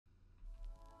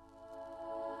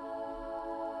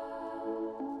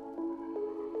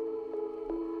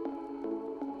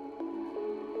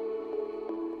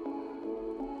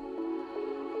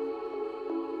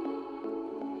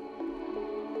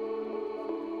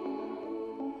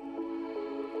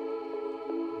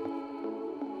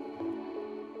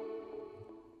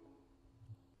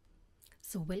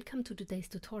So welcome to today's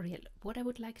tutorial. What I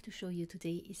would like to show you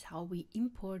today is how we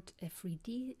import a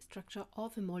 3D structure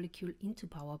of a molecule into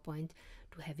PowerPoint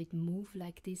to have it move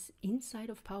like this inside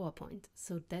of PowerPoint,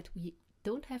 so that we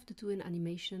don't have to do an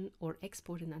animation or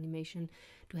export an animation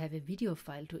to have a video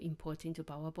file to import into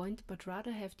PowerPoint, but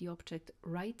rather have the object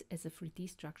right as a 3D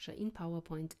structure in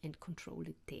PowerPoint and control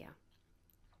it there.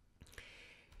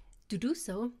 To do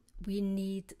so, we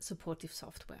need supportive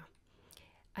software.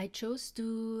 I chose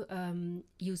to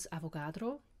use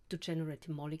Avogadro to generate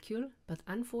a molecule, but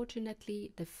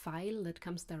unfortunately the file that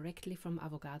comes directly from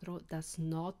Avogadro does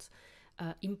not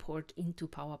import into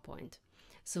PowerPoint.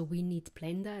 So we need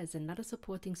Blender as another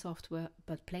supporting software,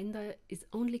 but Blender is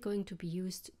only going to be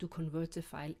used to convert the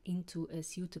file into a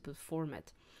suitable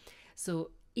format.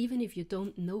 So even if you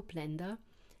don't know Blender,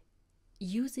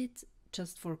 use it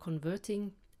just for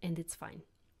converting and it's fine.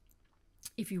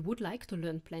 If you would like to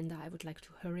learn Blender, I would like to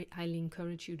highly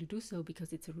encourage you to do so,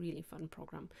 because it's a really fun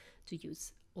program to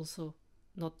use, also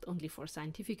not only for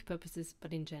scientific purposes,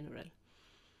 but in general.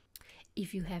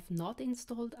 If you have not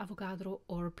installed Avogadro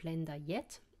or Blender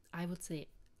yet, I would say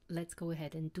let's go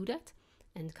ahead and do that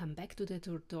and come back to the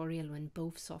tutorial when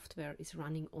both software is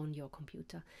running on your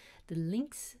computer. The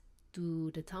links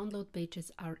to the download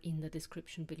pages are in the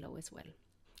description below as well.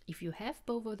 If you have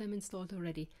both of them installed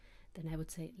already, then I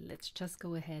would say let's just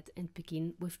go ahead and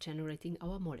begin with generating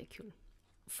our molecule.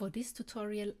 For this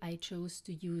tutorial, I chose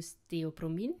to use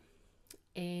theobromine,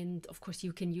 and of course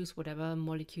you can use whatever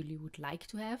molecule you would like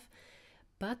to have,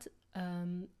 but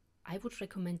I would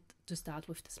recommend to start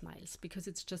with the smiles, because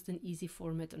it's just an easy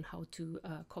format on how to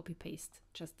copy paste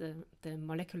just the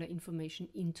molecular information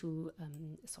into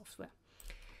software.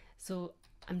 So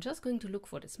I'm just going to look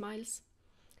for the smiles,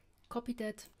 copy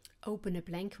that, open a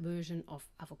blank version of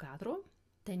Avogadro,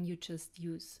 then you just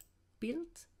use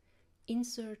Build,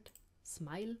 Insert,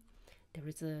 Smile. There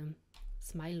is a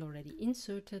smile already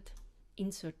inserted.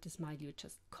 Insert the smile you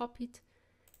just copied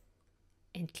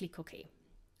and click OK.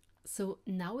 So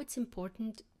now it's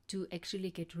important to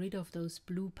actually get rid of those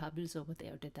blue bubbles over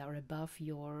there that are above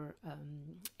your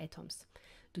atoms.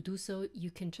 To do so,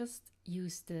 you can just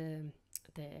use the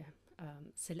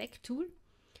select tool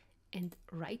and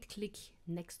right click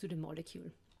next to the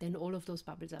molecule. Then all of those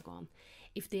bubbles are gone.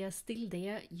 If they are still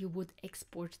there, you would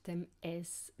export them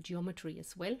as geometry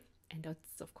as well, and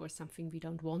that's of course something we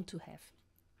don't want to have.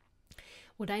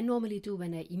 What I normally do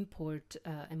when I import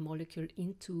a molecule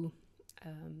into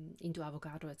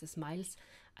Avogadro as the smiles,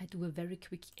 I do a very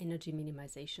quick energy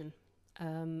minimization.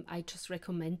 I just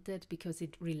recommend that because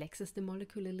it relaxes the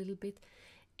molecule a little bit,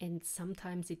 and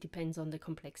sometimes it depends on the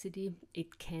complexity.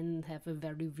 It can have a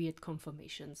very weird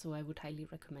conformation, so I would highly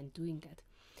recommend doing that.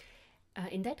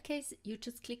 In that case, you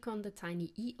just click on the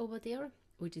tiny E over there,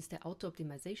 which is the auto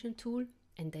optimization tool,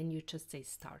 and then you just say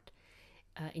start.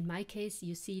 In my case,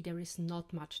 you see there is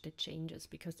not much that changes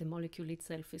because the molecule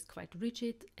itself is quite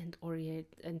rigid and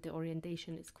the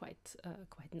orientation is quite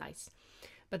nice.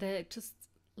 But I just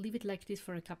leave it like this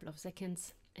for a couple of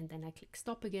seconds, and then I click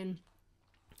stop again.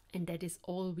 And that is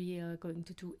all we are going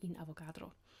to do in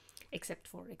Avogadro, except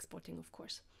for exporting, of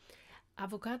course.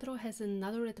 Avogadro has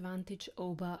another advantage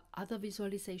over other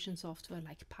visualization software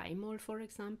like PyMol, for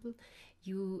example.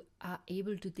 You are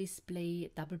able to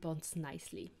display double bonds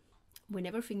nicely. When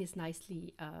everything is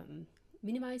nicely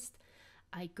minimized,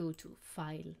 I go to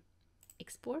File,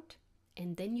 Export,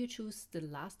 and then you choose the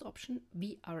last option,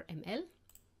 VRML.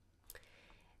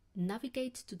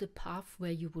 Navigate to the path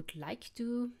where you would like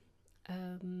to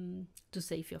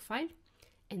save your file,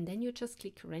 and then you just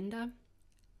click render.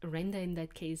 Render in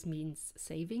that case means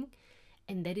saving,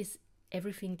 and that is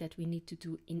everything that we need to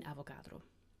do in Avogadro.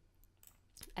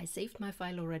 I saved my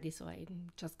file already, so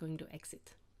I'm just going to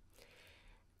exit.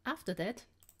 After that,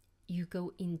 you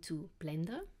go into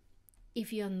Blender.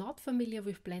 If you are not familiar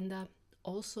with Blender,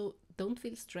 also don't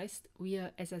feel stressed. We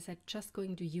are, as I said, just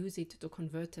going to use it to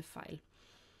convert a file.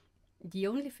 The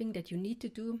only thing that you need to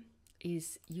do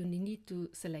is you need to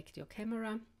select your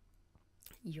camera,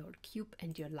 your cube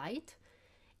and your light,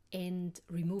 and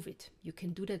remove it. You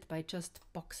can do that by just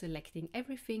box selecting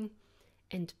everything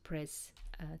and press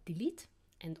delete,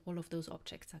 and all of those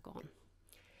objects are gone.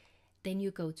 Then you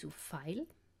go to File,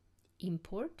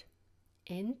 Import,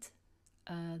 and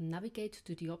navigate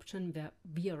to the option where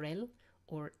VRL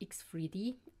or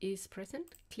X3D is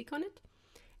present. Click on it,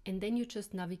 and then you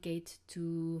just navigate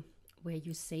to where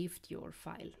you saved your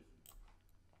file.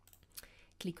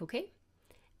 Click OK,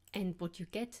 and what you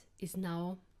get is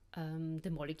now the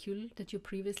molecule that you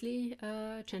previously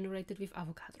generated with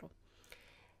Avogadro.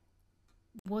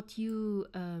 What you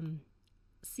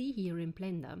see here in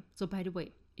Blender, so by the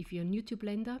way, if you're new to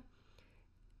Blender,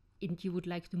 and you would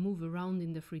like to move around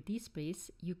in the 3D space,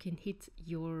 you can hit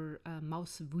your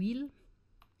mouse wheel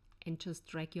and just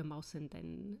drag your mouse, and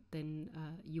then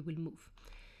you will move.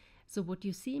 So what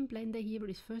you see in Blender here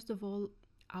is, first of all,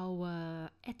 our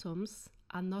atoms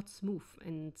are not smooth,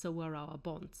 and so are our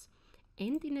bonds.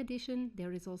 And in addition,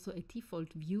 there is also a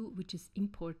default view which is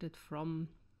imported from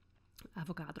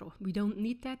Avogadro. We don't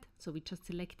need that, so we just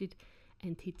select it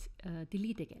and hit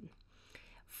delete again.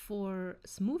 For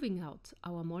smoothing out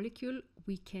our molecule,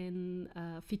 we can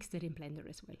fix that in Blender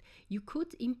as well. You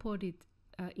could import it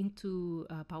into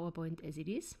PowerPoint as it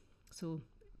is, so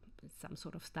some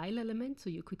sort of style element, so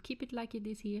you could keep it like it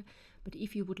is here. But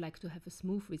if you would like to have a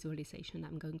smooth visualization,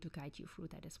 I'm going to guide you through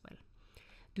that as well.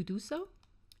 To do so,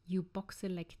 you box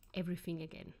select everything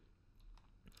again.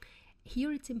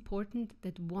 Here it's important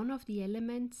that one of the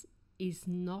elements is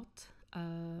not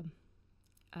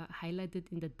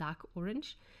highlighted in the dark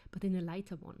orange, but in a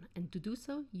lighter one. And to do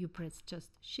so, you press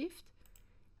just Shift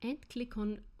and click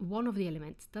on one of the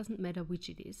elements, doesn't matter which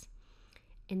it is.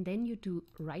 And then you do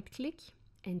right click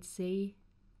and say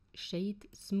Shade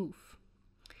Smooth.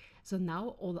 So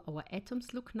now all our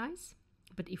atoms look nice,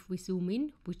 but if we zoom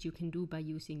in, which you can do by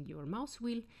using your mouse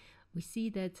wheel, we see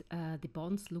that the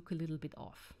bonds look a little bit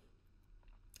off.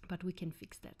 But we can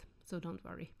fix that, so don't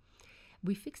worry.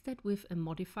 We fix that with a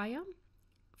modifier.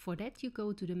 For that, you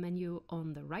go to the menu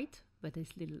on the right, where this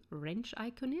little wrench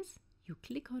icon is. You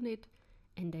click on it,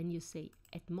 and then you say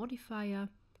Add Modifier,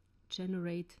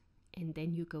 Generate, and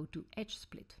then you go to Edge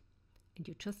Split. And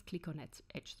you just click on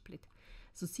Edge Split.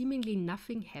 So seemingly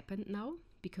nothing happened now,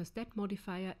 because that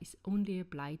modifier is only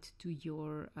applied to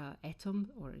your atom,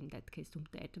 or in that case to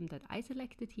the atom that I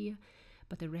selected here,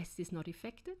 but the rest is not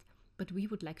affected. But we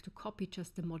would like to copy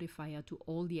just the modifier to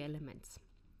all the elements.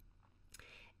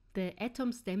 The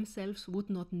atoms themselves would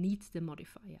not need the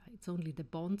modifier. It's only the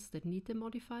bonds that need the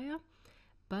modifier.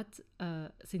 But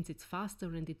since it's faster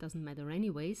and it doesn't matter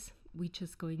anyways, we're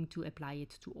just going to apply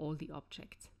it to all the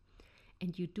objects.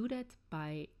 And you do that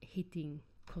by hitting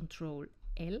Ctrl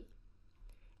L,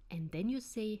 and then you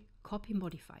say Copy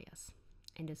Modifiers.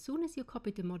 And as soon as you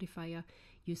copy the modifier,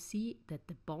 you see that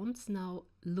the bonds now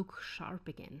look sharp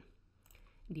again.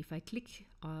 And if I click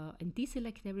and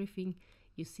deselect everything,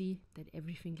 you see that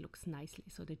everything looks nicely.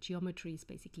 So the geometry is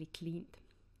basically cleaned.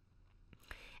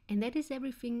 And that is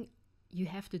everything you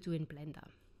have to do in Blender.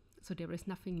 So there is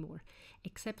nothing more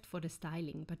except for the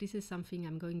styling. But this is something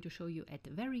I'm going to show you at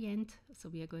the very end. So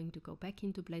we are going to go back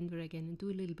into Blender again and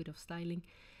do a little bit of styling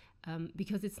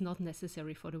because it's not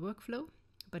necessary for the workflow,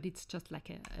 but it's just like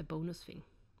a bonus thing.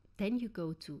 Then you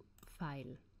go to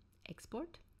File,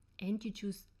 Export, and you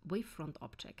choose Wavefront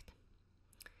Object.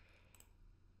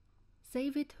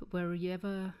 Save it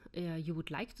wherever you would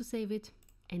like to save it,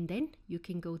 and then you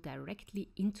can go directly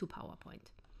into PowerPoint.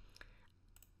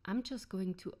 I'm just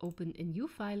going to open a new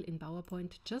file in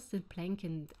PowerPoint, just a blank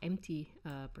and empty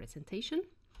presentation.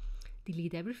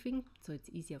 Delete everything so it's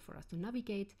easier for us to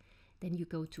navigate. Then you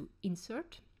go to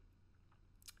Insert,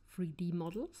 3D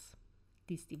Models,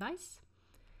 this device.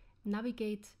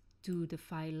 Navigate to the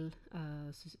file,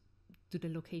 to the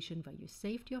location where you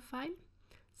saved your file.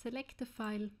 Select the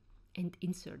file and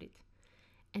insert it.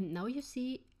 And now you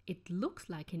see it looks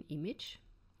like an image,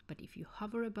 but if you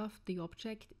hover above the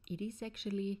object, it is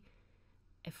actually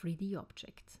a 3D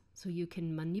object. So you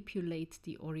can manipulate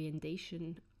the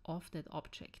orientation of that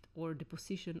object or the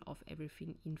position of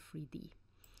everything in 3D.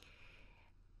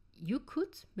 You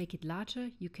could make it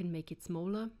larger, you can make it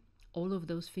smaller. All of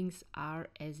those things are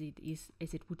as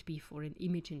it would be for an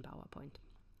image in PowerPoint.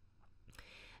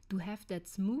 To have that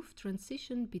smooth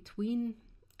transition between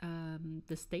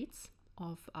the states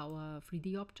of our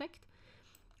 3D object,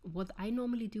 what I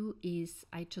normally do is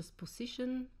I just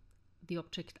position the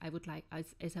object I would like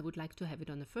as I would like to have it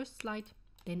on the first slide.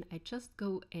 Then I just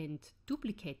go and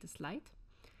duplicate the slide,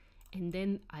 and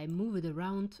then I move it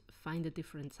around, find a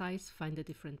different size, find a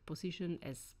different position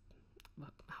as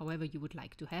however you would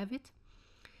like to have it.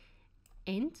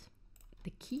 And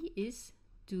the key is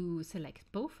to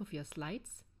select both of your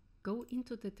slides, go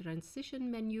into the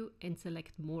transition menu and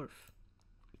select Morph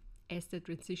as the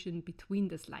transition between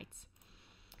the slides.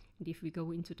 And if we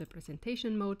go into the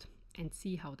presentation mode and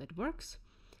see how that works,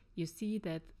 you see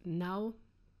that now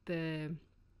the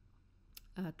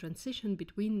transition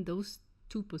between those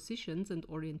two positions and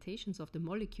orientations of the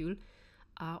molecule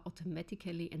are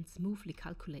automatically and smoothly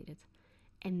calculated.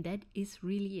 And that is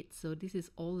really it. So this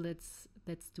is all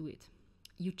that's to it.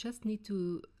 You just need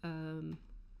to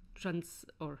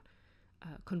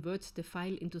convert the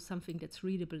file into something that's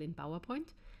readable in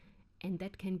PowerPoint, and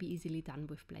that can be easily done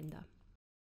with Blender.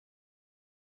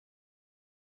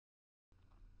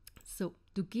 So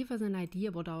to give us an idea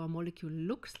what our molecule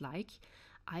looks like,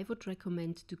 I would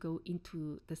recommend to go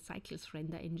into the cycles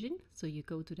render engine. So you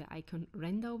go to the icon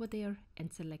render over there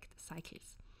and select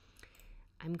cycles.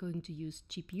 I'm going to use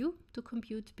GPU to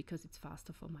compute because it's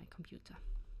faster for my computer.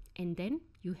 And then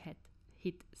you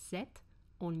hit Z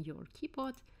on your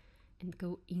keyboard and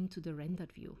go into the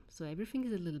rendered view. So everything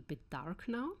is a little bit dark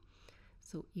now.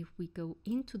 So if we go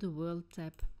into the world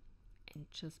tab and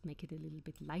just make it a little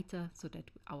bit lighter so that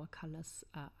our colors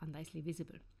are nicely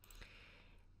visible.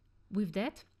 With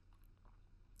that,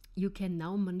 you can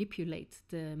now manipulate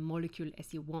the molecule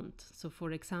as you want. So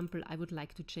for example, I would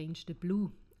like to change the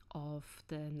blue of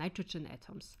the nitrogen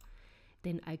atoms.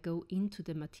 Then I go into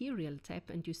the material tab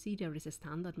and you see there is a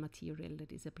standard material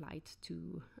that is applied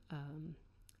to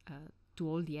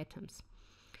all the atoms.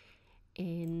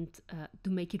 And to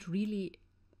make it really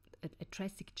a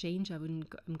drastic change, I'm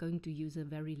going to use a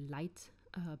very light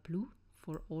blue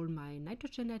for all my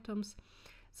nitrogen atoms.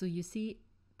 So you see,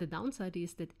 the downside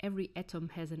is that every atom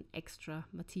has an extra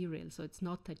material. So it's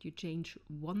not that you change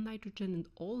one nitrogen and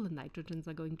all the nitrogens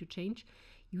are going to change.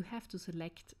 You have to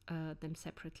select them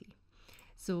separately.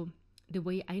 So the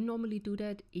way I normally do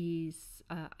that is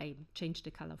I change the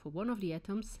color for one of the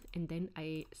atoms and then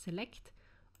I select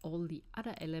all the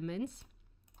other elements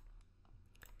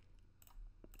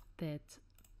that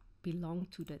belong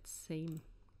to that same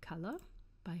color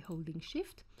by holding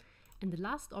Shift. And the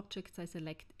last object I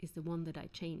select is the one that I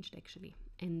changed actually.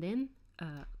 And then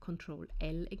Control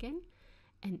L again.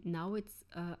 And now it's,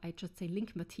 I just say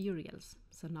link materials.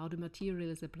 So now the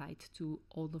material is applied to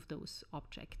all of those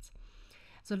objects.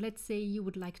 So let's say you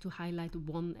would like to highlight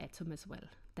one atom as well,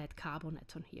 that carbon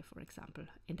atom here, for example,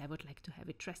 and I would like to have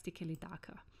it drastically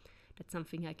darker. That's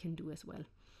something I can do as well.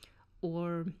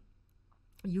 Or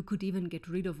you could even get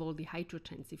rid of all the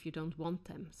hydrogens if you don't want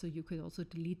them. So you could also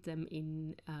delete them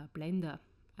in Blender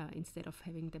instead of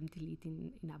having them delete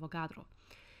in Avogadro.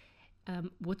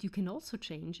 What you can also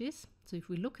change is, so if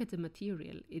we look at the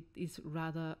material, it is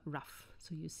rather rough.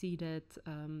 So you see that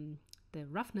the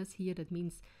roughness here, that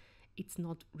means it's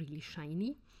not really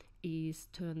shiny, is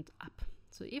turned up.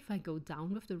 So if I go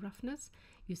down with the roughness,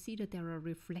 you see that there are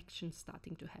reflections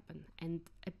starting to happen. And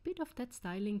a bit of that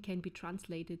styling can be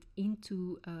translated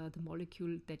into the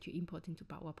molecule that you import into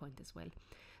PowerPoint as well.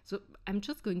 So I'm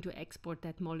just going to export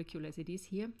that molecule as it is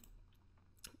here.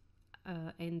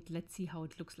 And let's see how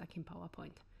it looks like in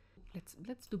PowerPoint.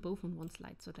 Let's do both on one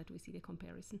slide so that we see the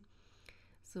comparison.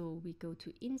 So we go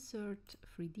to Insert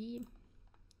 3D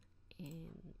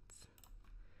and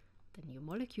the new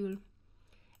molecule.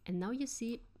 And now you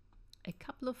see a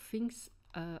couple of things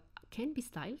can be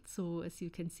styled. So as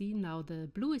you can see now, the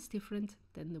blue is different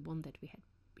than the one that we had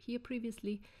here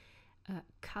previously.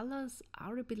 Colors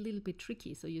are a little bit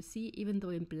tricky. So you see, even though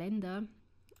in Blender,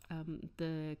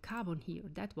 the carbon here,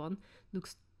 that one,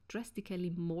 looks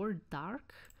drastically more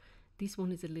dark, this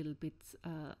one is a little bit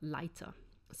lighter.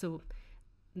 So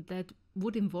that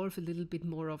would involve a little bit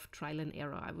more of trial and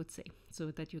error, I would say,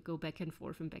 so that you go back and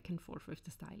forth with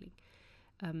the styling.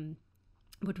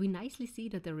 But we nicely see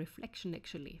that the reflection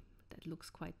actually, that looks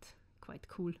quite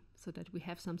cool, so that we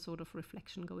have some sort of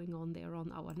reflection going on there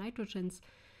on our nitrogens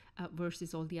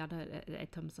versus all the other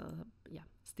atoms are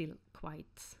still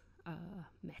quite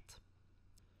matte.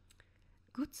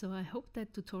 Good, so I hope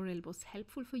that tutorial was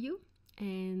helpful for you,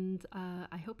 and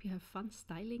I hope you have fun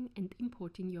styling and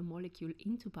importing your molecule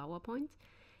into PowerPoint,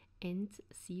 and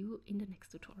see you in the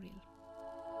next tutorial.